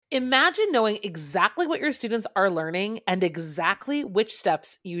Imagine knowing exactly what your students are learning and exactly which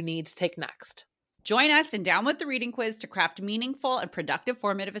steps you need to take next. Join us in Down with the Reading Quiz to craft meaningful and productive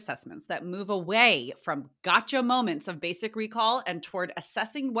formative assessments that move away from gotcha moments of basic recall and toward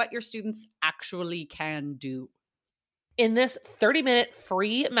assessing what your students actually can do. In this 30-minute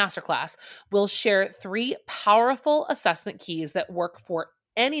free masterclass, we'll share 3 powerful assessment keys that work for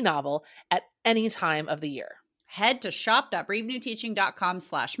any novel at any time of the year. Head to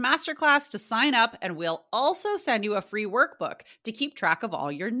shop.bravenewteaching.com/masterclass to sign up, and we'll also send you a free workbook to keep track of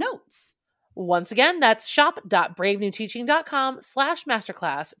all your notes. Once again, that's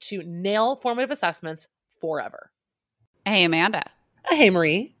shop.bravenewteaching.com/masterclass to nail formative assessments forever. Hey, Amanda. Hey,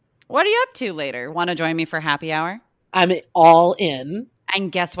 Marie. What are you up to later? Want to join me for happy hour? I'm all in. And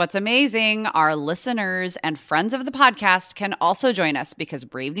guess what's amazing? Our listeners and friends of the podcast can also join us because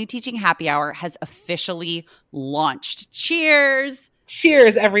Brave New Teaching Happy Hour has officially launched. Cheers!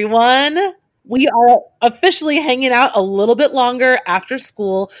 Cheers, everyone. We are officially hanging out a little bit longer after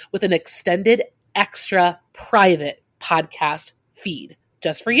school with an extended, extra private podcast feed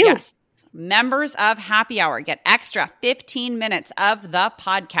just for you. Yes. Members of Happy Hour get extra 15 minutes of the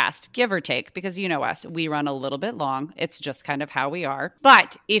podcast, give or take, because you know us, we run a little bit long. It's just kind of how we are.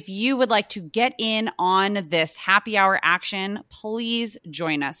 But if you would like to get in on this Happy Hour action, please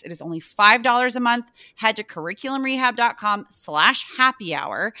join us. It is only $5 a month. Head to curriculumrehab.com/happy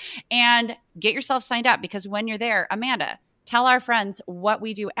hour and get yourself signed up, because when you're there, Amanda, tell our friends what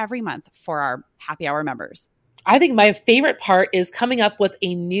we do every month for our Happy Hour members. I think my favorite part is coming up with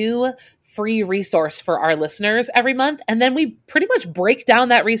a new free resource for our listeners every month. And then we pretty much break down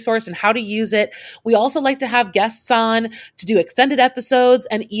that resource and how to use it. We also like to have guests on to do extended episodes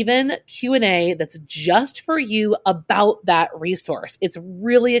and even Q&A that's just for you about that resource. It's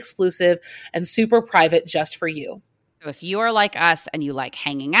really exclusive and super private just for you. So if you are like us and you like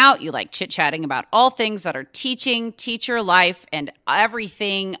hanging out, you like chit-chatting about all things that are teaching, teacher life, and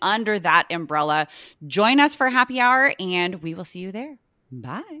everything under that umbrella, join us for happy hour and we will see you there.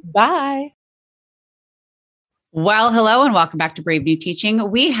 Bye. Bye. Well, hello and welcome back to Brave New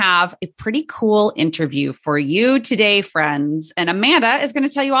Teaching. We have a pretty cool interview for you today, friends, and Amanda is going to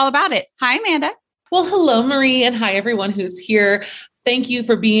tell you all about it. Hi, Amanda. Well, hello, Marie, and hi, everyone who's here. Thank you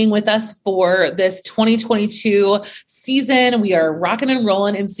for being with us for this 2022 season. We are rocking and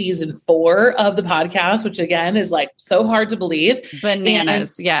rolling in season 4 of the podcast, which again is like so hard to believe.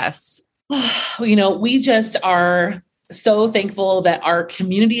 Bananas, yes. You know, we just are so thankful that our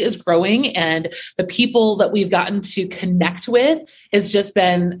community is growing and the people that we've gotten to connect with has just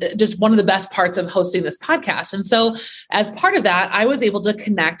been just one of the best parts of hosting this podcast. And so as part of that, I was able to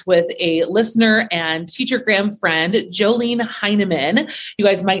connect with a listener and Teacher Graham friend, Jolene Heineman. You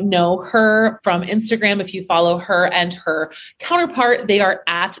guys might know her from Instagram if you follow her and her counterpart. They are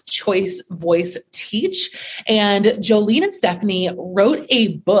at Choice Voice Teach. And Jolene and Stephanie wrote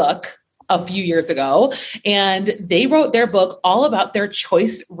a book a few years ago, and they wrote their book all about their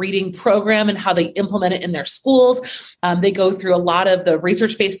choice reading program and how they implement it in their schools. They go through a lot of the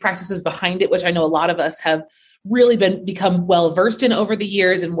research-based practices behind it, which I know a lot of us have really become well-versed in over the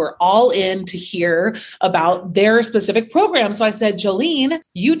years, and we're all in to hear about their specific program. So I said, Jolene,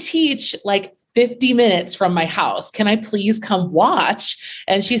 you teach like 50 minutes from my house. Can I please come watch?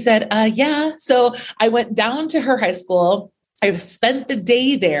 And she said, yeah. So I went down to her high school. I spent the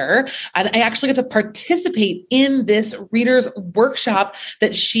day there, and I actually got to participate in this reader's workshop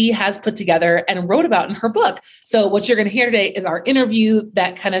that she has put together and wrote about in her book. So what you're going to hear today is our interview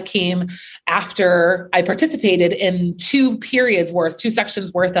that kind of came after I participated in 2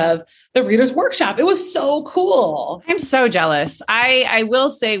 sections worth of the reader's workshop. It was so cool. I'm so jealous. I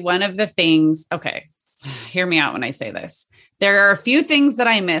will say one of the things, okay, hear me out when I say this. There are a few things that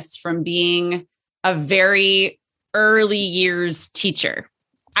I miss from being a very early years teacher.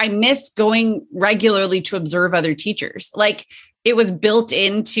 I miss going regularly to observe other teachers. Like it was built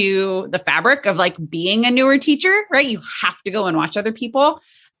into the fabric of like being a newer teacher, right? You have to go and watch other people.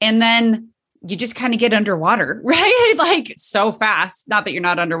 And then you just kind of get underwater, right? Like so fast. Not that you're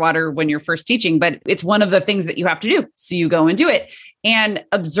not underwater when you're first teaching, but it's one of the things that you have to do. So you go and do it. And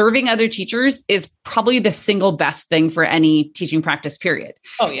observing other teachers is probably the single best thing for any teaching practice period.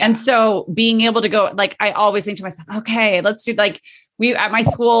 Oh, yeah. And so being able to go, like, I always think to myself, okay, let's do like at my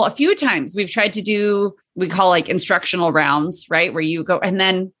school, a few times we've tried to do, we call like instructional rounds, right? Where you go and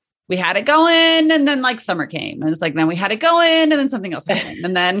then we had it going and then like summer came and it's like, then we had it going and then something else happened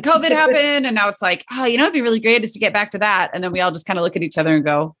and then COVID happened. And now it's like, oh, you know, it'd be really great is to get back to that. And then we all just kind of look at each other and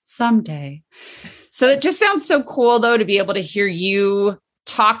go, someday. So it just sounds so cool though, to be able to hear you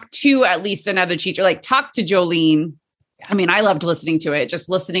talk to at least another teacher, like talk to Jolene I mean, I loved listening to it, just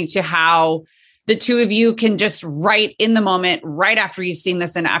listening to how the two of you can just right in the moment, right after you've seen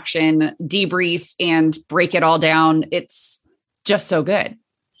this in action, debrief and break it all down. It's just so good.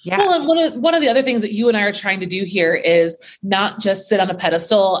 Yes. Well, and one of the other things that you and I are trying to do here is not just sit on a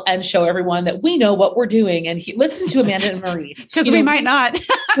pedestal and show everyone that we know what we're doing and listen to Amanda and Marie. Because we might not.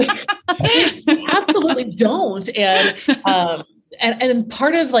 We absolutely don't. And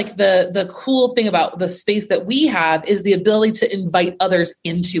part of like the cool thing about the space that we have is the ability to invite others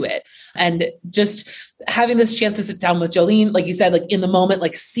into it. And just having this chance to sit down with Jolene, like you said, like in the moment,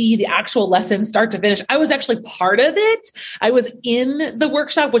 like see the actual lesson start to finish. I was actually part of it. I was in the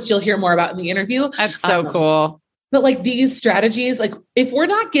workshop, which you'll hear more about in the interview. That's so cool. But like these strategies, like if we're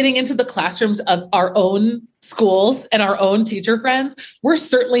not getting into the classrooms of our own schools and our own teacher friends, we're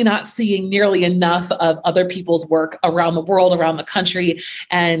certainly not seeing nearly enough of other people's work around the world, around the country.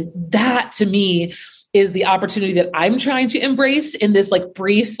 And that to me is the opportunity that I'm trying to embrace in this like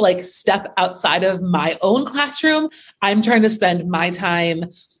brief, like step outside of my own classroom. I'm trying to spend my time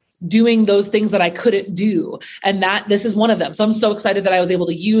doing those things that I couldn't do. And that this is one of them. So I'm so excited that I was able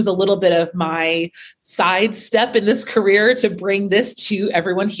to use a little bit of my side step in this career to bring this to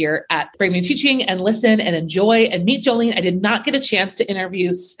everyone here at Brave New Teaching and listen and enjoy and meet Jolene. I did not get a chance to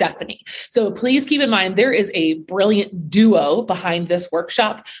interview Stephanie. So please keep in mind, there is a brilliant duo behind this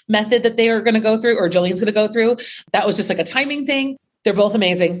workshop method that they are going to go through, or Jolene's going to go through. That was just like a timing thing. They're both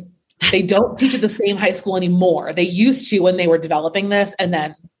amazing. They don't teach at the same high school anymore. They used to when they were developing this, and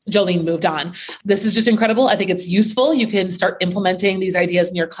then Jolene moved on. This is just incredible. I think it's useful. You can start implementing these ideas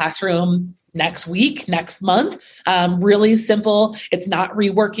in your classroom next week, next month. Really simple. It's not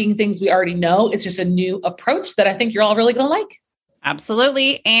reworking things we already know. It's just a new approach that I think you're all really going to like.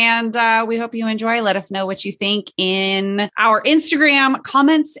 Absolutely. And we hope you enjoy. Let us know what you think in our Instagram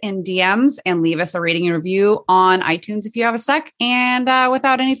comments and DMs, and leave us a rating and review on iTunes if you have a sec. And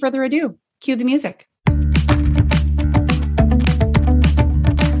without any further ado, cue the music.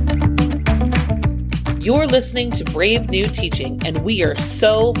 You're listening to Brave New Teaching, and we are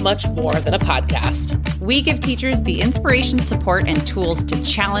so much more than a podcast. We give teachers the inspiration, support, and tools to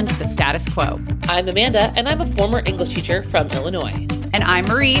challenge the status quo. I'm Amanda, and I'm a former English teacher from Illinois. And I'm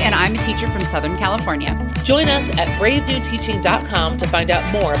Marie, and I'm a teacher from Southern California. Join us at bravenewteaching.com to find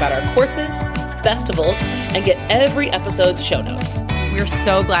out more about our courses, festivals, and get every episode's show notes. We're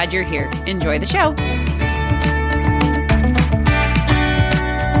so glad you're here. Enjoy the show.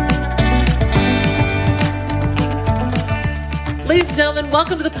 Ladies and gentlemen,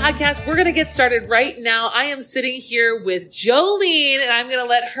 welcome to the podcast. We're going to get started right now. I am sitting here with Jolene, and I'm going to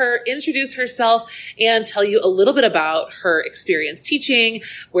let her introduce herself and tell you a little bit about her experience teaching,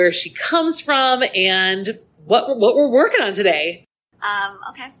 where she comes from, and what we're working on today.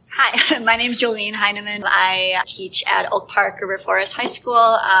 Okay. Hi, my name's Jolene Heineman. I teach at Oak Park River Forest High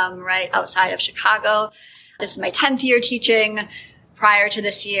School, right outside of Chicago. This is my 10th year teaching. Prior to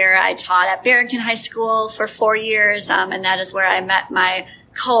this year, I taught at Barrington High School for 4 years, and that is where I met my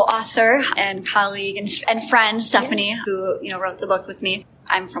co-author and colleague and friend, Stephanie, who, wrote the book with me.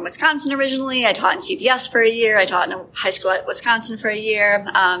 I'm from Wisconsin originally. I taught in CPS for a year. I taught in a high school at Wisconsin for a year.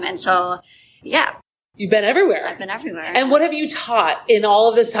 And so, yeah. You've been everywhere. I've been everywhere. And what have you taught in all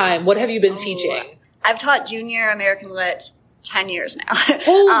of this time? What have you been teaching? I've taught junior American Lit 10 years now.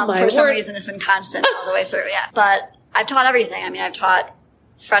 For some reason, it's been constant all the way through, yeah. But I've taught everything. I mean, I've taught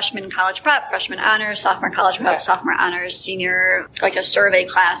freshman college prep, freshman honors, sophomore college prep, sophomore honors, senior, like a survey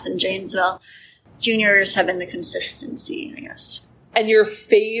class in Janesville. Juniors have been the consistency, I guess. And your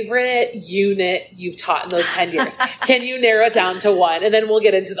favorite unit you've taught in those 10 years? Can you narrow it down to one? And then we'll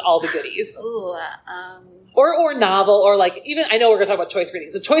get into all the goodies. Ooh, or novel, or like even, I know we're going to talk about choice reading.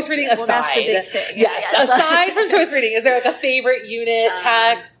 So choice reading aside. Well, that's the big thing. Yes. Aside from choice reading, is there like a favorite unit,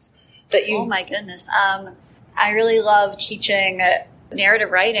 text that you? Oh my goodness. I really love teaching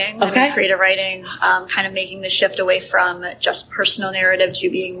narrative writing, creative writing, kind of making the shift away from just personal narrative to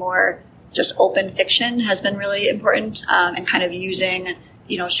being more just open fiction has been really important, and kind of using,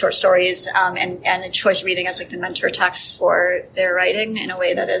 short stories, and choice reading as like the mentor text for their writing in a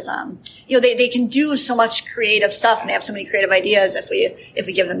way that is, they can do so much creative stuff, and they have so many creative ideas if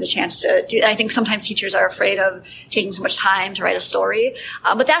we give them the chance to do. I think sometimes teachers are afraid of taking so much time to write a story,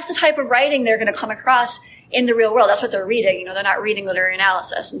 but that's the type of writing they're going to come across in the real world. That's what they're reading. They're not reading literary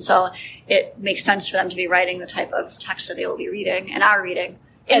analysis. And so it makes sense for them to be writing the type of text that they will be reading and are reading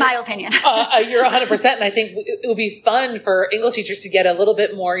In my opinion. You're 100%. And I think it would be fun for English teachers to get a little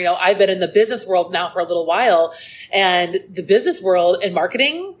bit more, I've been in the business world now for a little while, and the business world and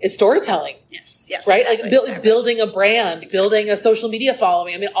marketing is storytelling. Yes. Right? Exactly, building a brand, building a social media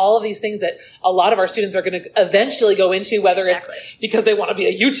following. I mean, all of these things that a lot of our students are going to eventually go into, whether it's because they want to be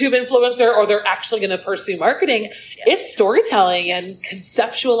a YouTube influencer or they're actually going to pursue marketing. It's storytelling and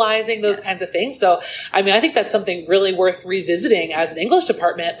conceptualizing those kinds of things. So, I mean, I think that's something really worth revisiting as an English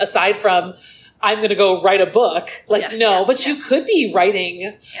department, aside from I'm going to go write a book. But you could be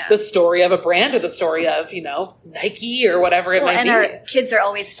writing the story of a brand or the story of, Nike or whatever it might be. And our kids are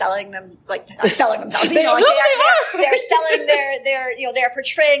always selling them, selling themselves. They're selling they're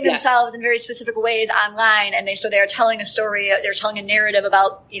portraying themselves in very specific ways online. And they're telling a story, they're telling a narrative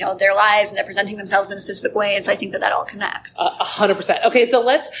about, their lives, and they're presenting themselves in a specific way. And so I think that all connects. 100%. Okay. So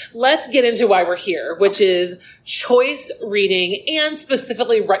let's get into why we're here, which is choice reading and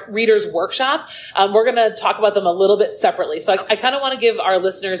specifically Reader's Workshop. We're going to talk about them a little bit separately. So I kind of want to give our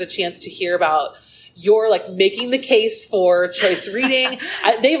listeners a chance to hear about your making the case for choice reading.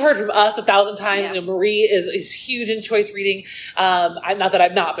 They've heard from us 1,000 times. Marie is huge in choice reading. I'm not that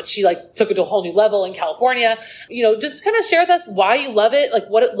I'm not, but she took it to a whole new level in California. Just kind of share with us why you love it,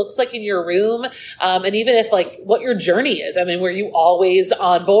 what it looks like in your room. And even if what your journey is. I mean, were you always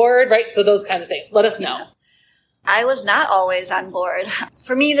on board, right? So those kinds of things. Let us know. I was not always on board.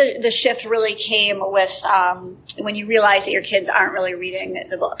 For me, the shift really came with when you realize that your kids aren't really reading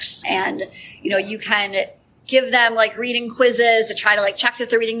the books. And, you can give them reading quizzes to try to check that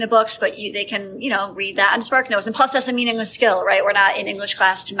they're reading the books, but they can, read that on SparkNotes. And plus that's a meaningless skill, right? We're not in English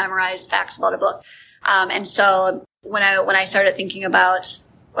class to memorize facts about a book. And so when I started thinking about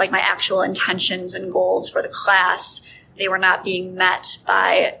my actual intentions and goals for the class, they were not being met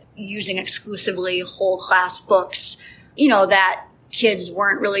by using exclusively whole class books, that kids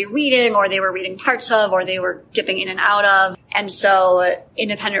weren't really reading, or they were reading parts of, or they were dipping in and out of. And so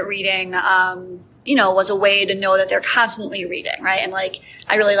independent reading, was a way to know that they're constantly reading, right? And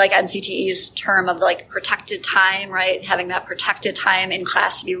I really like NCTE's term of protected time, right? Having that protected time in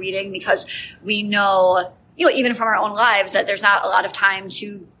class to be reading, because we know, even from our own lives, that there's not a lot of time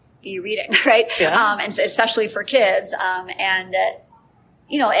to be reading, right? Yeah. And so especially for kids, and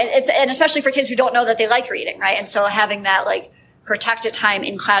especially for kids who don't know that they like reading, right? And so having that protected time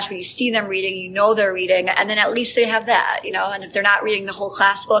in class where you see them reading, they're reading, and then at least they have that, and if they're not reading the whole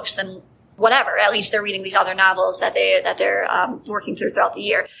class books, then whatever, at least they're reading these other novels that they're working throughout the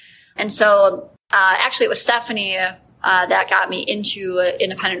year. And so actually it was Stephanie that got me into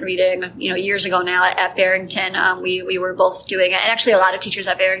independent reading, years ago now at Barrington. We were both doing it, and actually a lot of teachers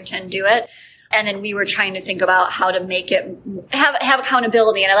at Barrington do it. And then we were trying to think about how to make it have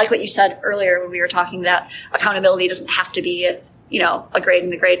accountability. And I like what you said earlier when we were talking that accountability doesn't have to be, a grade in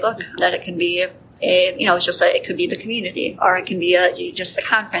the grade book, that it can be it could be the community, or it can be just the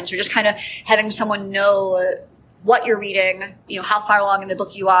conference, or just kind of having someone know what you're reading, how far along in the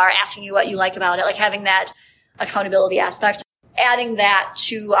book you are, asking you what you like about it, having that accountability aspect. Adding that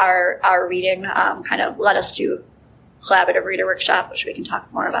to our reading kind of led us to Collaborative Reader Workshop, which we can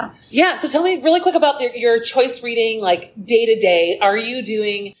talk more about. Yeah. So tell me really quick about your choice reading, day to day. Are you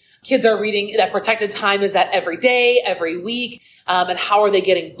doing, kids are reading that protected time? Is that every day, every week? And how are they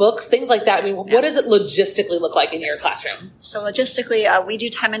getting books? Things like that. I mean, what does it logistically look like in your classroom? So logistically, we do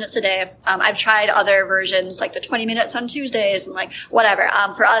 10 minutes a day. I've tried other versions, the 20 minutes on Tuesdays and whatever.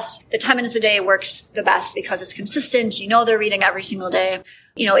 For us, the 10 minutes a day works the best because it's consistent. They're reading every single day.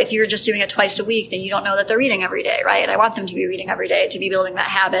 If you're just doing it twice a week, then you don't know that they're reading every day, right? And I want them to be reading every day, to be building that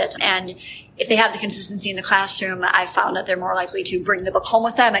habit. And if they have the consistency in the classroom, I found that they're more likely to bring the book home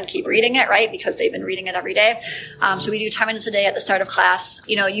with them and keep reading it, right? Because they've been reading it every day. So we do 10 minutes a day at the start of class.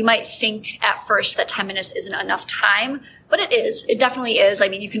 You might think at first that 10 minutes isn't enough time, but it is. It definitely is. I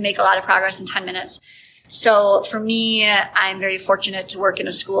mean, you can make a lot of progress in 10 minutes. So for me, I'm very fortunate to work in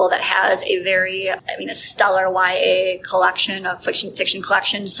a school that has a stellar YA collection of fiction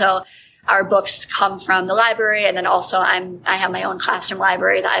collection. So our books come from the library, and then also I have my own classroom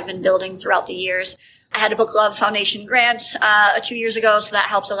library that I've been building throughout the years. I had a Book Love Foundation grant 2 years ago, so that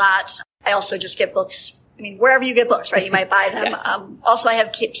helps a lot. I also just get books. I mean, wherever you get books, right? You might buy them. Yes. Also, I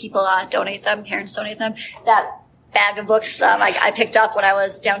have people donate them. Parents donate them. That bag of books I picked up when I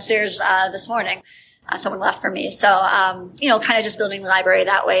was downstairs this morning. Someone left for me. So, kind of just building the library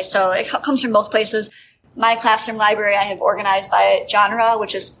that way. So it comes from both places. My classroom library I have organized by genre,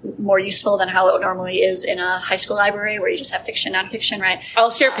 which is more useful than how it normally is in a high school library where you just have fiction, nonfiction, right? I'll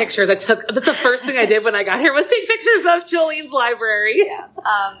share pictures. That's the first thing I did when I got here was take pictures of Jolene's library. Yeah.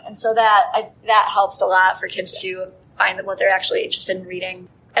 And so that helps a lot for kids to find what they're actually interested in reading.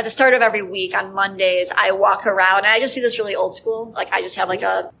 At the start of every week on Mondays, I walk around, and I just do this really old school. Like, I just have like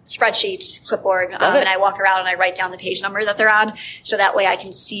a spreadsheet, clipboard, and I walk around and I write down the page number that they're on. So that way I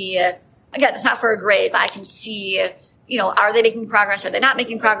can see, again, it's not for a grade, but I can see, you know, are they making progress? Are they not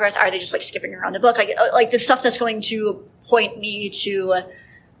making progress? Are they just like skipping around the book? Like the stuff that's going to point me to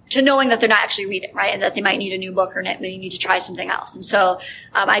knowing that they're not actually reading, right? And that they might need a new book or they need to try something else. And so,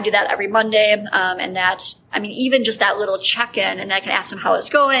 I do that every Monday. And that, I mean, even just that little check-in, and I can ask them how it's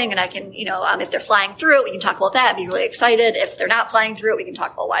going, and I can, you know, if they're flying through it, we can talk about that and be really excited. If they're not flying through it, we can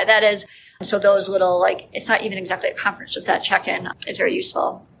talk about why that is. And so those little, like, it's not even exactly a conference, just that check-in is very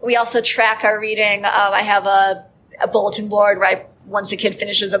useful. We also track our reading. I have a bulletin board where once a kid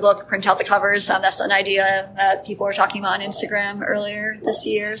finishes a book, print out the covers. That's an idea that people were talking about on Instagram earlier this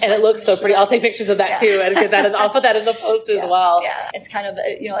year. So and it looks so pretty. I'll take pictures of that too, and get that. I'll put that in the post as well. Yeah, it's kind of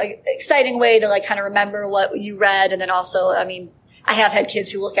an exciting way to like kind of remember what you read, and then also, I mean, I have had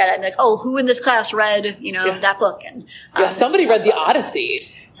kids who look at it and be like, oh, who in this class read that book? And somebody read the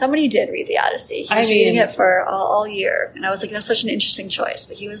Odyssey. Somebody did read the Odyssey. He was reading it for all year, and I was like, that's such an interesting choice.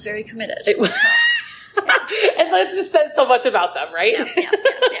 But he was very committed. It was. And that just says so much about them, right?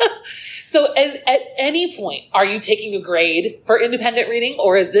 Yeah. So at any point, are you taking a grade for independent reading,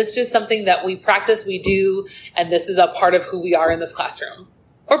 or is this just something that we practice, we do, and this is a part of who we are in this classroom?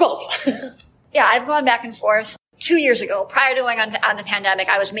 Or both? Yeah, I've gone back and forth. 2 years ago, prior to going on the pandemic,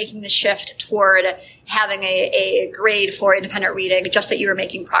 I was making the shift toward having a grade for independent reading, just that you were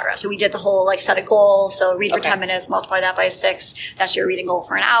making progress. So we did the whole like set a goal. So read for 10 minutes, multiply that by 6. That's your reading goal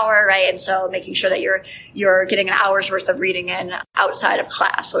for an hour, right? And so making sure that you're getting an hour's worth of reading in outside of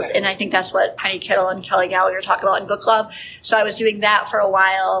class. And I think that's what Penny Kittle and Kelly Gallagher talk about in book club. So I was doing that for a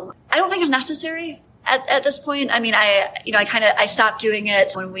while. I don't think it's necessary at this point. I mean, I stopped doing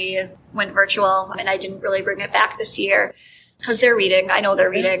it when we went virtual, and I didn't really bring it back this year because they're reading. I know they're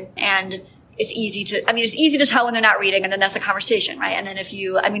reading, and it's easy to tell when they're not reading, and then that's a conversation, right? And then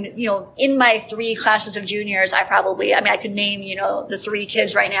in my 3 classes of juniors, I could name, the 3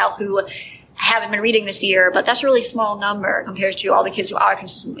 kids right now who haven't been reading this year, but that's a really small number compared to all the kids who are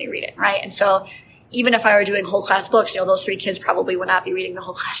consistently reading, right? And so even if I were doing whole class books, those 3 kids probably would not be reading the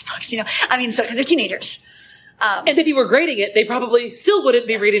whole class books, because they're teenagers. And if you were grading it, they probably still wouldn't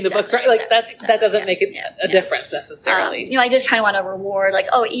be reading the books, right? Like that doesn't make a difference necessarily. I did kind of want to reward, like,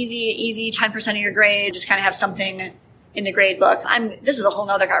 oh, easy, 10% of your grade, just kind of have something in the grade book. This is a whole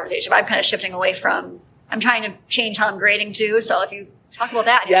nother conversation, but I'm kind of shifting away from, I'm trying to change how I'm grading too. So if you talk about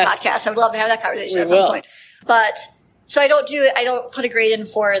that in your podcast, I would love to have that conversation at some point. But, so I don't put a grade in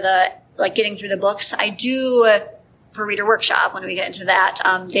for getting through the books. I do for Reader Workshop, when we get into that,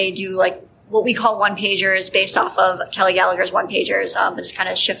 they do what we call one-pagers based off of Kelly Gallagher's one-pagers, but it's kind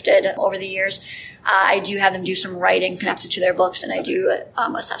of shifted over the years. I do have them do some writing connected to their books, and I do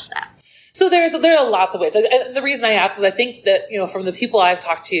assess that. So there are lots of ways. And the reason I ask is I think that, from the people I've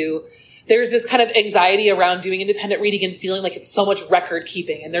talked to, there's this kind of anxiety around doing independent reading and feeling like it's so much record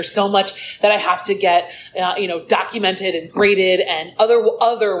keeping, and there's so much that I have to get, documented and graded and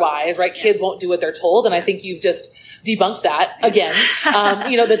otherwise, right? Kids won't do what they're told. And I think you've just debunked that again.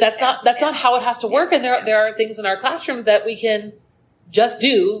 That's not how it has to work. And there are things in our classrooms that we can just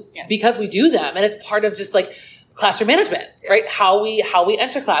do because we do them. And it's part of just like classroom management, right? How we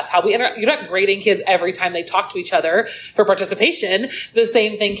enter class, you're not grading kids every time they talk to each other for participation. The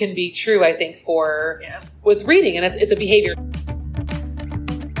same thing can be true, I think, with reading, and it's a behavior.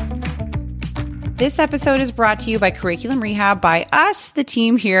 This episode is brought to you by Curriculum Rehab, by us, the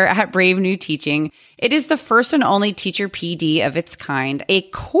team here at Brave New Teaching. It is the first and only teacher PD of its kind, a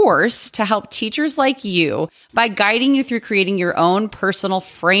course to help teachers like you by guiding you through creating your own personal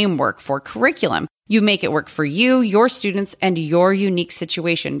framework for curriculum. You make it work for you, your students, and your unique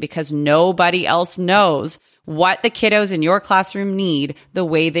situation, because nobody else knows what the kiddos in your classroom need the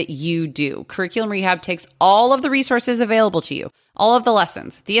way that you do. Curriculum Rehab takes all of the resources available to you, all of the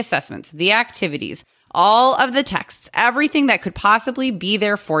lessons, the assessments, the activities, all of the texts, everything that could possibly be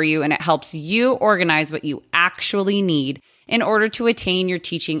there for you, and it helps you organize what you actually need in order to attain your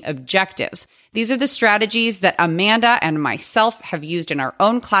teaching objectives. These are the strategies that Amanda and myself have used in our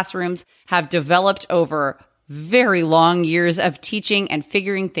own classrooms, have developed over very long years of teaching and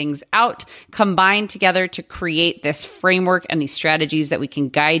figuring things out, combined together to create this framework and these strategies that we can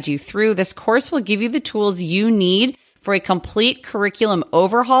guide you through. This course will give you the tools you need for a complete curriculum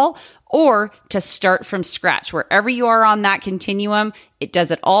overhaul, or to start from scratch. Wherever you are on that continuum, it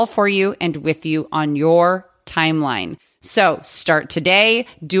does it all for you and with you on your timeline. So start today,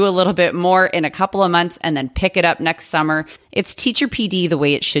 do a little bit more in a couple of months, and then pick it up next summer. It's Teacher PD the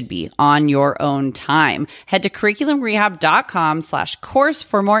way it should be, on your own time. Head to curriculumrehab.com/course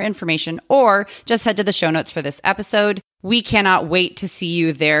for more information, or just head to the show notes for this episode. We cannot wait to see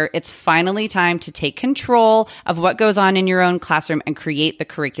you there. It's finally time to take control of what goes on in your own classroom and create the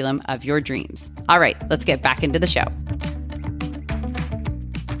curriculum of your dreams. All right, let's get back into the show.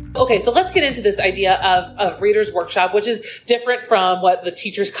 Okay, so let's get into this idea of Reader's Workshop, which is different from what the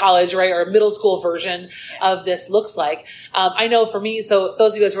Teacher's College, right, or middle school version of this looks like. I know for me, so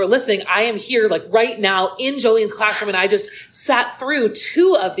those of you guys who are listening, I am here like right now in Jolene's classroom, and I just sat through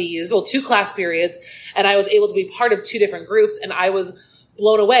two class periods, and I was able to be part of two different groups, and I was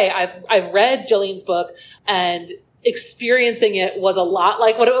blown away. I've read Jolene's book, and experiencing it was a lot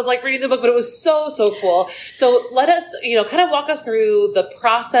like what it was like reading the book, but it was so cool. So let us, kind of walk us through the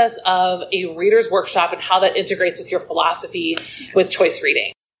process of a Reader's Workshop and how that integrates with your philosophy with choice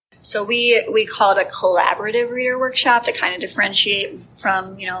reading. So we call it a collaborative reader workshop to kind of differentiate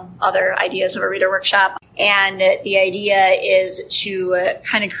from, other ideas of a reader workshop. And the idea is to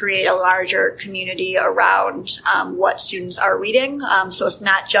kind of create a larger community around what students are reading. So it's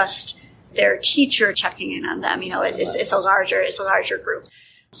not just their teacher checking in on them. It's a larger group.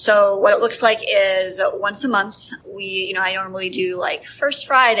 So what it looks like is once a month, I normally do like first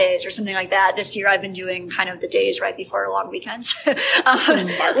Fridays or something like that. This year I've been doing kind of the days right before long weekends,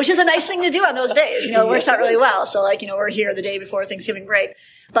 which is a nice thing to do on those days. It works out really well. So we're here the day before Thanksgiving break.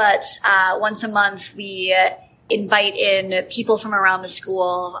 But once a month we invite in people from around the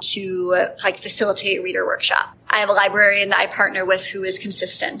school to facilitate Reader Workshop. I have a librarian that I partner with who is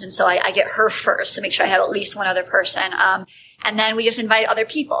consistent. And so I get her first to make sure I have at least one other person. And then we just invite other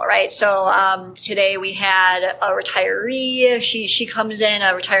people, right? So today we had a retiree. She comes in,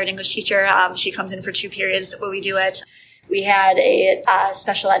 a retired English teacher. She comes in for 2 periods where we do it. We had a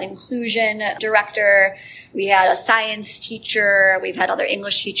special ed inclusion director. We had a science teacher. We've had other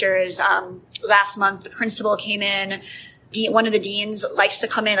English teachers. Last month, the principal came in. One of the deans likes to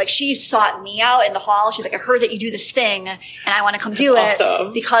come in. She sought me out in the hall. She's like, I heard that you do this thing and I want to come do it.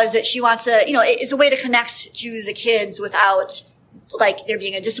 Awesome. Because she wants to, it's a way to connect to the kids without there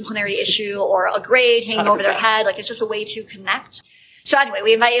being a disciplinary issue or a grade hanging 100%. Over their head. It's just a way to connect. So anyway,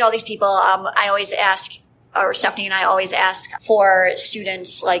 we invited all these people. I always ask, or Stephanie and I always ask for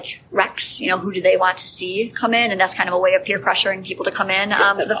students like recs, who do they want to see come in? And that's kind of a way of peer pressuring people to come in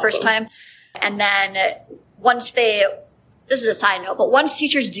for the first time. And then this is a side note, but once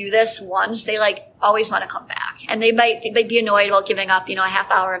teachers do this once, they always want to come back. And they'd be annoyed about giving up, a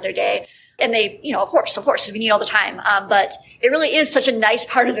half hour of their day. And they, of course, because we need all the time. But it really is such a nice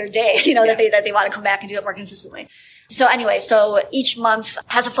part of their day, that they want to come back and do it more consistently. So anyway, each month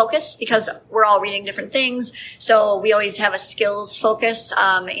has a focus because we're all reading different things. So we always have a skills focus.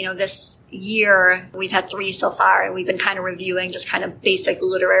 This year we've had 3 so far, and we've been kind of reviewing just kind of basic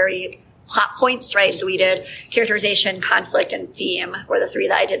literary plot points, right? So we did characterization, conflict, and theme were the 3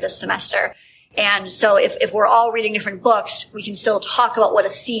 that I did this semester. And so if we're all reading different books, we can still talk about what a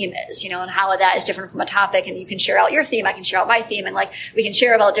theme is, and how that is different from a topic. And you can share out your theme. I can share out my theme. And we can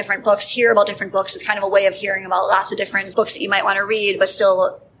share about different books, hear about different books. It's kind of a way of hearing about lots of different books that you might want to read, but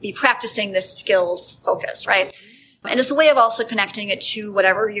still be practicing this skills focus, right? And it's a way of also connecting it to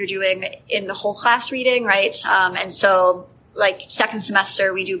whatever you're doing in the whole class reading, right? And so second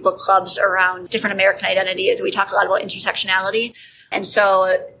semester, we do book clubs around different American identities. We talk a lot about intersectionality. And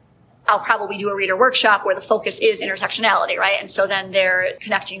so I'll probably do a reader workshop where the focus is intersectionality, right? And so then they're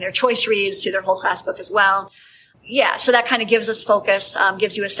connecting their choice reads to their whole class book as well. Yeah, so that kind of gives us focus,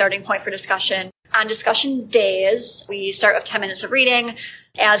 gives you a starting point for discussion. On discussion days, we start with 10 minutes of reading.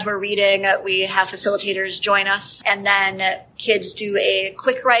 As we're reading, we have facilitators join us, and then kids do a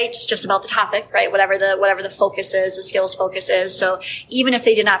quick write just about the topic, right? Whatever the focus is, the skills focus is. So even if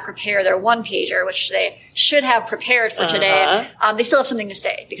they did not prepare their 1-pager, which they should have prepared for today, they still have something to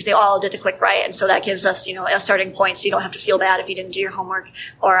say because they all did the quick write. And so that gives us, a starting point so you don't have to feel bad if you didn't do your homework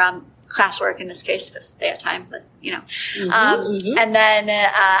or classwork in this case because they had time, but And then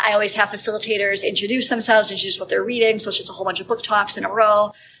I always have facilitators introduce themselves, introduce what they're reading. So it's just a whole bunch of book talks in a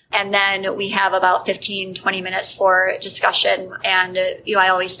row. And then we have about 15, 20 minutes for discussion. And, I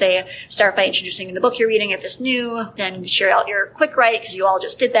always say start by introducing the book you're reading if it's new, then share out your quick write because you all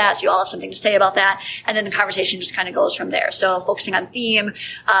just did that. So you all have something to say about that. And then the conversation just kind of goes from there. So focusing on theme,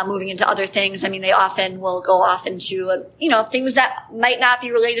 moving into other things. I mean, they often will go off into, things that might not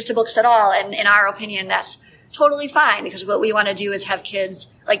be related to books at all. And in our opinion, that's totally fine because what we want to do is have kids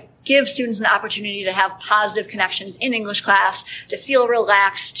give students an opportunity to have positive connections in English class, to feel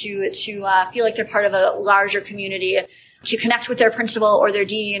relaxed, to feel like they're part of a larger community. to connect with their principal or their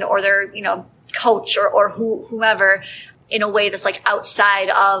dean or their, coach or whomever in a way that's like outside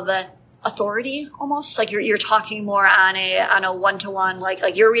of authority almost. Like you're talking more on a one-to-one,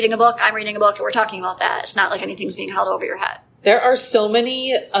 like you're reading a book, I'm reading a book, and we're talking about that. It's not like anything's being held over your head. There are so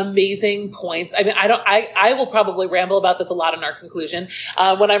many amazing points. I mean, I will probably ramble about this a lot in our conclusion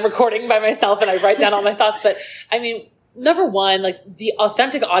when I'm recording by myself and I write down all my thoughts. But I mean, number one, like the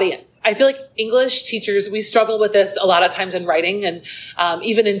authentic audience. I feel like English teachers, we struggle with this a lot of times in writing and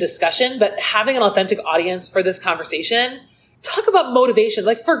even in discussion, but having an authentic audience for this conversation, talk about motivation,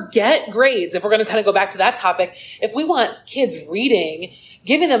 like forget grades. If we're going to kind of go back to that topic, if we want kids reading,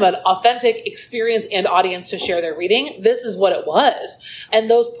 giving them an authentic experience and audience to share their reading, this is what it was.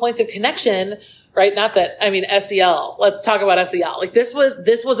 And those points of connection, right? Not that, I mean, SEL, let's talk about SEL. Like this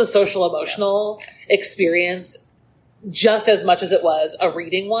was a social emotional experience just as much as it was a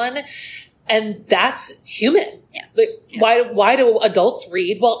reading one. And that's human. Yeah. Like, yeah. Why do adults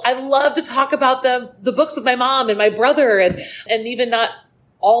read? Well, I love to talk about the books with my mom and my brother and even not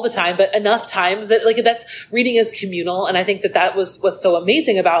all the time, but enough times that like that's reading is communal. And I think that was what's so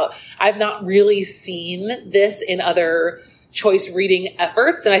amazing about, I've not really seen this in other choice reading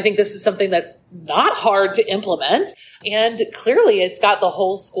efforts. And I think this is something that's not hard to implement. And clearly it's got the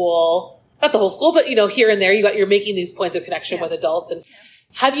whole school, not the whole school, but here and there, you're making these points of connection with adults. And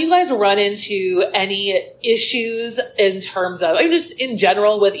have you guys run into any issues in terms of, I mean, just in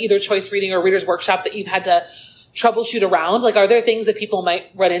general with either choice reading or readers workshop that you've had to troubleshoot around? Like, are there things that people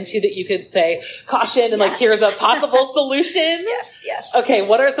might run into that you could say, caution, and like, here's a possible solution? Yes. Okay.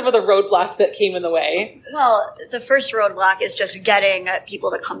 What are some of the roadblocks that came in the way? Well, the first roadblock is just getting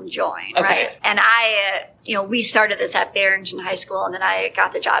people to come join, right? And we started this at Barrington High School, and then I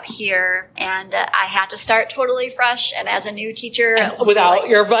got the job here, and I had to start totally fresh. And as a new teacher, without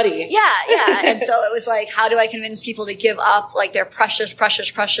your buddy. Yeah. And so it was like, how do I convince people to give up like their precious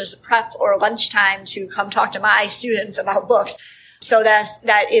prep or lunchtime to come talk to my students about books? So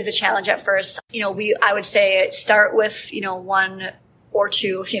that is a challenge at first. I would say start with, one or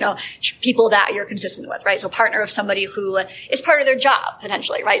two, people that you're consistent with, right? So partner with somebody who is part of their job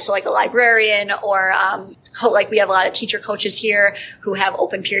potentially, right? So like a librarian or, like we have a lot of teacher coaches here who have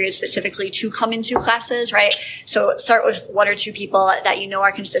open periods specifically to come into classes, right? So start with one or two people that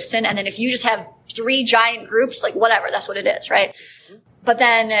are consistent. And then if you just have 3 giant groups, like whatever, that's what it is, right? But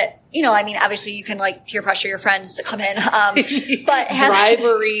then, obviously you can like peer pressure your friends to come in. But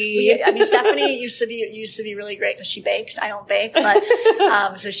bribery. Stephanie used to be really great because she bakes. I don't bake, but,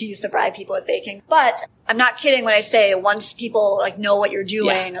 so she used to bribe people with baking. But I'm not kidding when I say once people like know what you're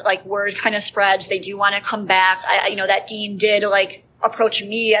doing, like word kind of spreads, they do want to come back. That dean did like approach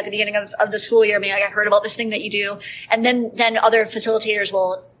me at the beginning of the school year, being like, I heard about this thing that you do. And then other facilitators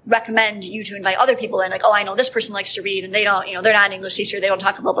will recommend you to invite other people in, like, oh, I know this person likes to read and they don't, they're not an English teacher. They don't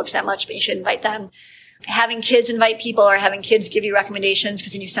talk about books that much, but you should invite them. Having kids invite people or having kids give you recommendations,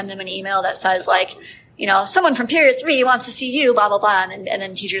 because then you send them an email that says like, someone from period 3 wants to see you, blah, blah, blah. And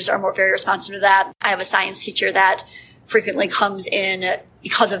then teachers are very responsive to that. I have a science teacher that frequently comes in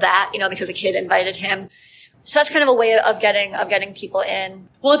because of that, because a kid invited him. So that's kind of a way of getting people in.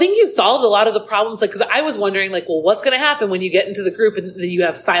 Well, I think you solved a lot of the problems, like, because I was wondering, like, well, what's going to happen when you get into the group and then you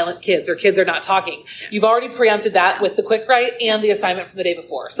have silent kids or kids are not talking? You've already preempted that with the quick write and the assignment from the day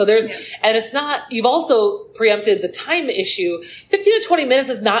before. So and it's not, you've also preempted the time issue. 15 to 20 minutes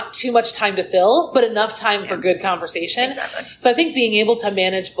is not too much time to fill, but enough time for good conversation. Exactly. So I think being able to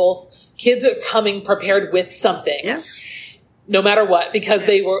manage both kids are coming prepared with something. Yes. No matter what, because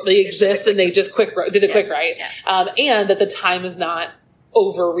they exist and they just did a quick write. And that the time is not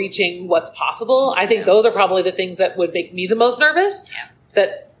overreaching what's possible. I think those are probably the things that would make me the most nervous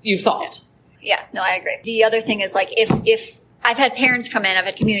that you've solved. Yeah, no, I agree. The other thing is like, if I've had parents come in, I've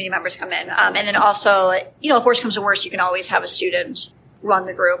had community members come in. And then also, if worse comes to worse, you can always have a student run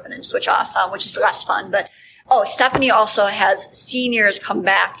the group and then switch off, which is less fun. But Stephanie also has seniors come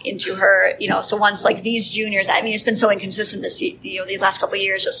back into her, so once like these juniors, it's been so inconsistent these last couple of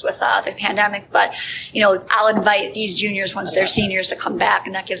years just with the pandemic, but, I'll invite these juniors once they're seniors to come back,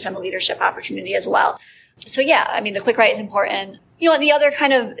 and that gives them a leadership opportunity as well. So the quick write is important. And the other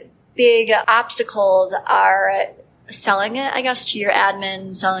kind of big obstacles are selling it, I guess, to your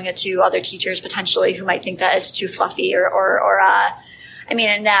admin, selling it to other teachers potentially who might think that is too fluffy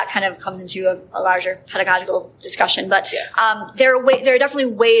and that kind of comes into a larger pedagogical discussion. But there are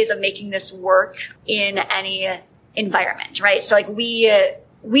definitely ways of making this work in any environment, right? So like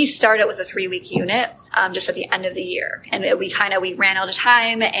we started with a 3-week unit just at the end of the year, and we ran out of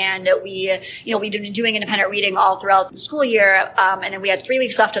time, and we've been doing independent reading all throughout the school year, and then we had 3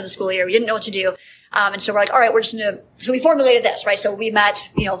 weeks left of the school year. We didn't know what to do. And so we're like, all right, so we formulated this, right? So we met,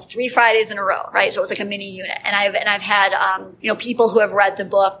 3 Fridays in a row, right? So it was like a mini unit. And I've had, people who have read the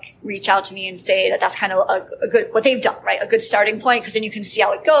book reach out to me and say that that's kind of a good, what they've done, right? A good starting point, because then you can see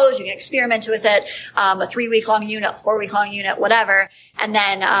how it goes. You can experiment with it. A 3-week long unit, 4-week long unit, whatever. And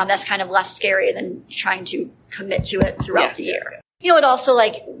then, that's kind of less scary than trying to commit to it throughout the year. Yes. It also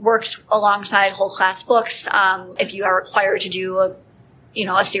works alongside whole class books. If you are required to do a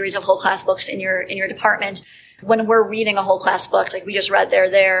series of whole class books in your department. When we're reading a whole class book, like we just read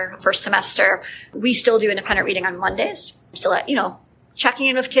their first semester, we still do independent reading on Mondays. Still, checking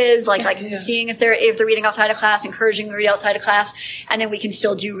in with kids, seeing if they're reading outside of class, encouraging them to read outside of class. And then we can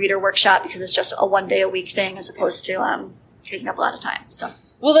still do reader workshop because it's just a 1 day a week thing as opposed to, taking up a lot of time. So.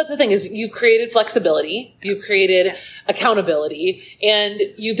 Well, that's the thing is you've created flexibility, you've created accountability, and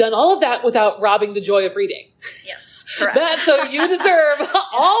you've done all of that without robbing the joy of reading. Yes, correct. So you deserve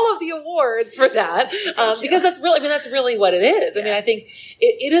all of the awards for that, because that's really what it is. I mean, I think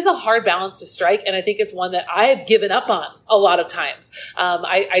it is a hard balance to strike, and I think it's one that I've given up on a lot of times.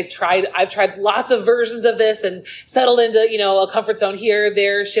 I've tried lots of versions of this and settled into, a comfort zone here,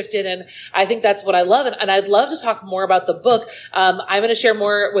 there, shifted, and I think that's what I love. And I'd love to talk more about the book. I'm going to share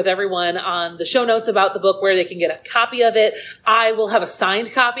more with everyone on the show notes about the book, where they can get a copy of it. I will have a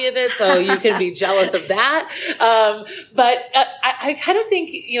signed copy of it, so you can be jealous of that. But I kind of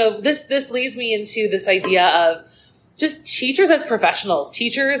think, this leads me into this idea of just teachers as professionals,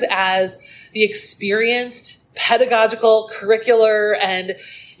 teachers as the experienced pedagogical, curricular, and,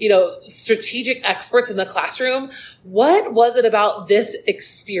 strategic experts in the classroom. What was it about this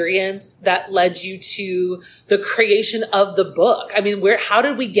experience that led you to the creation of the book? I mean, how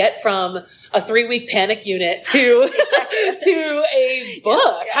did we get from a 3-week panic unit to a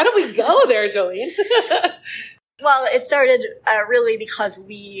book? Yes. How did we go there, Jolene? Well, it started really because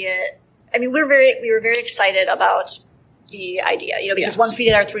we were very excited about the idea, because once we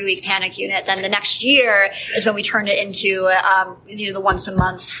did our 3-week panic unit, then the next year is when we turned it into, the once a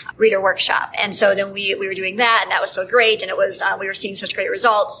month reader workshop. And so then we were doing that, and that was so great. And it was, we were seeing such great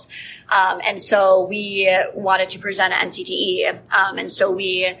results. And so we wanted to present at NCTE. And so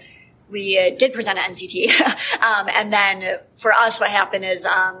we did present at NCT. And then for us, what happened is,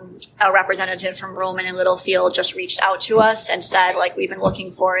 a representative from Rowman and Littlefield just reached out to us and said, we've been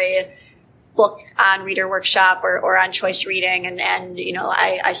looking for a book on reader workshop or on choice reading. And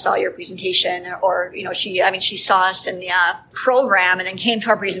I saw your presentation, or, she saw us in the program and then came to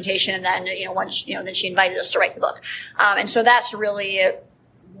our presentation. And then, then she invited us to write the book. And so that's really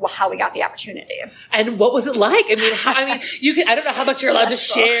how we got the opportunity. And what was it like? I don't know how much you're allowed to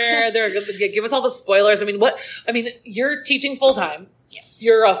share. Give us all the spoilers. You're teaching full time. Yes.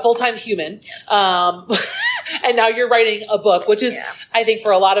 You're a full-time human. Yes. And now you're writing a book, which is, I think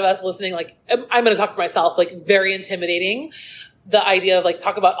for a lot of us listening, I'm going to talk for myself, very intimidating. The idea of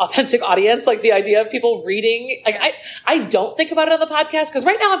talk about authentic audience, the idea of people reading. I don't think about it on the podcast because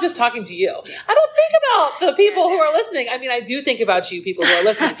right now I'm just talking to you. I don't think about the people who are listening. I do think about you, people who are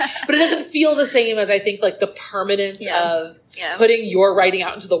listening, but it doesn't feel the same as I think the permanence of putting your writing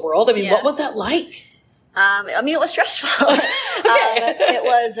out into the world. What was that like? It was stressful. Okay. It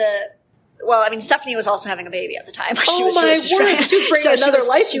was Stephanie was also having a baby at the time. She was pregnant.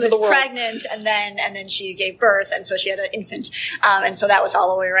 She was pregnant, and then she gave birth, and so she had an infant. And so that was all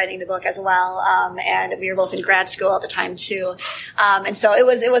while we were writing the book as well. And we were both in grad school at the time too. And so it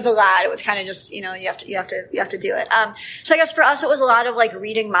was a lot. It was kind of just, you have to do it. So I guess for us, it was a lot of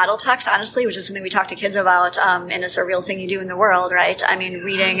reading model text, honestly, which is something we talk to kids about. And it's a real thing you do in the world, right?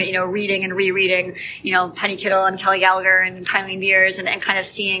 Reading and rereading, Penny Kittle and Kelly Gallagher and Kylie Beers and kind of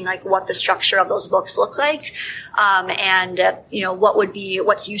seeing what the structure of those books look like,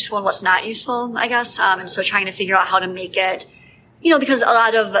 what's useful and what's not useful, I guess. And so trying to figure out how to make it, because a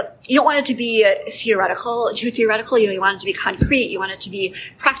lot of, you don't want it to be too theoretical. You want it to be concrete. You want it to be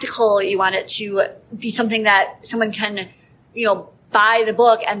practical. You want it to be something that someone can, buy the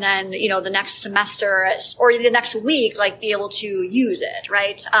book and then, the next semester or the next week, be able to use it,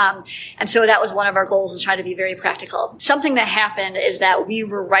 right? And so that was one of our goals, is try to be very practical. Something that happened is that we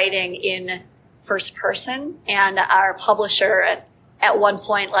were writing in first person, and our publisher at one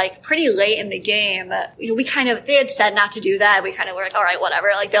point, pretty late in the game, they had said not to do that. We kind of were all right,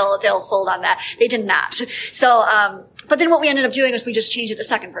 whatever, they'll fold on that. They did not. So, but then what we ended up doing is we just changed it to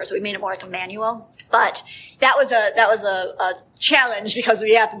second person. We made it more like a manual. But that was a challenge because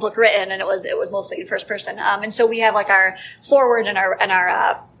we had the book written and it was mostly in first person. And so we have our forward and our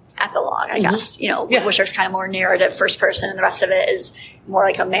epilogue, I guess, which is kind of more narrative first person, and the rest of it is more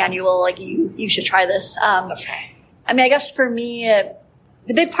like a manual, you should try this. Okay. I guess for me,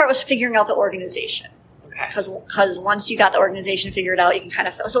 the big part was figuring out the organization. Because once you got the organization figured out, you can kind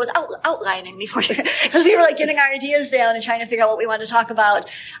of, so it was outlining before, because we were like getting our ideas down and trying to figure out what we wanted to talk about.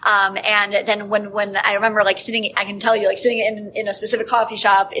 And then when I remember like sitting, I can tell you, like sitting in a specific coffee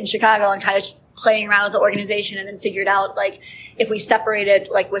shop in Chicago and kind of playing around with the organization, and then figured out like if we separated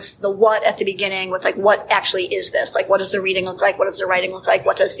like with the what at the beginning with like what actually is this, like what does the reading look like, what does the writing look like,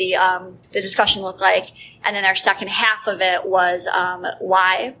 what does the discussion look like, and then our second half of it was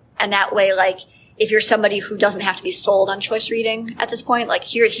why. And that way, like, if you're somebody who doesn't have to be sold on choice reading at this point, like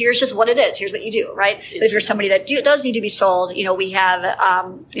here's just what it is. Here's what you do, right? But if you're somebody that does need to be sold, we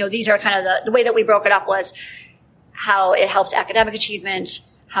have, these are kind of the way that we broke it up was how it helps academic achievement,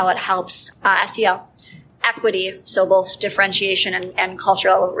 how it helps SEL, equity, so both differentiation and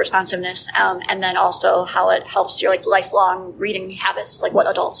cultural responsiveness, and then also how it helps your like lifelong reading habits, like what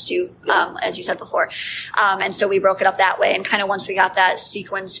adults do, as you said before. And so we broke it up that way. And kind of once we got that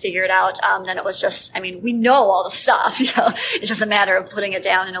sequence figured out, then it was just, we know all the stuff, it's just a matter of putting it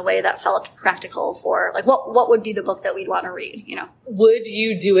down in a way that felt practical for like what would be the book that we'd want to read, Would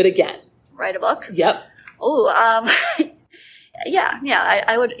you do it again? Write a book? Yep. Oh, Yeah,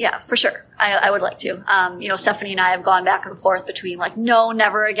 I would. Yeah, for sure. I would like to. Stephanie and I have gone back and forth between like, no,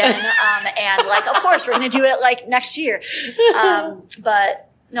 never again. And like, of course, we're going to do it like next year. But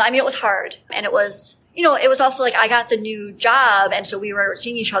no, it was hard. And it was, it was also like I got the new job. And so we were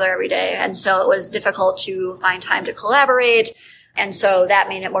seeing each other every day. And so it was difficult to find time to collaborate. And so that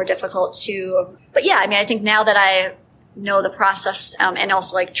made it more difficult but yeah, I think now that I know the process, and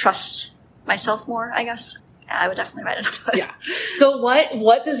also like trust myself more, I guess, I would definitely write another book. Yeah. So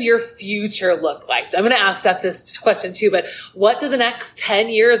what does your future look like? I'm going to ask Steph this question too, but what do the next 10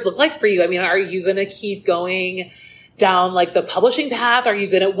 years look like for you? Are you going to keep going down like the publishing path? Are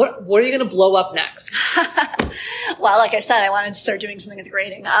you going to, what are you going to blow up next? Well, like I said, I wanted to start doing something with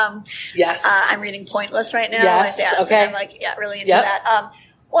grading. Yes. I'm reading Pointless right now. Yes. Okay. And I'm like, really into that.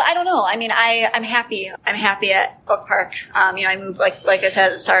 Well, I don't know. I'm happy. I'm happy at Oak Park. I moved, like I said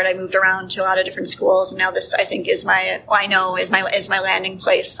at the start, I moved around to a lot of different schools, and now this, I think, is my landing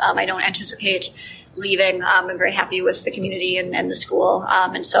place. I don't anticipate leaving. I'm very happy with the community and the school.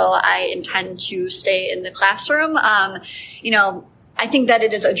 And so I intend to stay in the classroom. I think that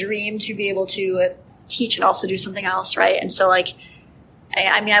it is a dream to be able to teach and also do something else, right? And so like,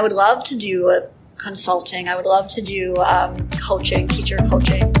 I would love to do consulting. I would love to do coaching, teacher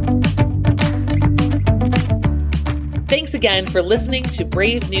coaching. Thanks again for listening to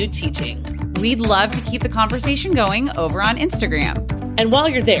Brave New Teaching. We'd love to keep the conversation going over on Instagram. And while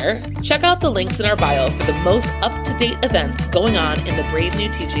you're there, check out the links in our bio for the most up-to-date events going on in the Brave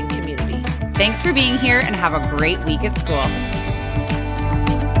New Teaching community. Thanks for being here and have a great week at school.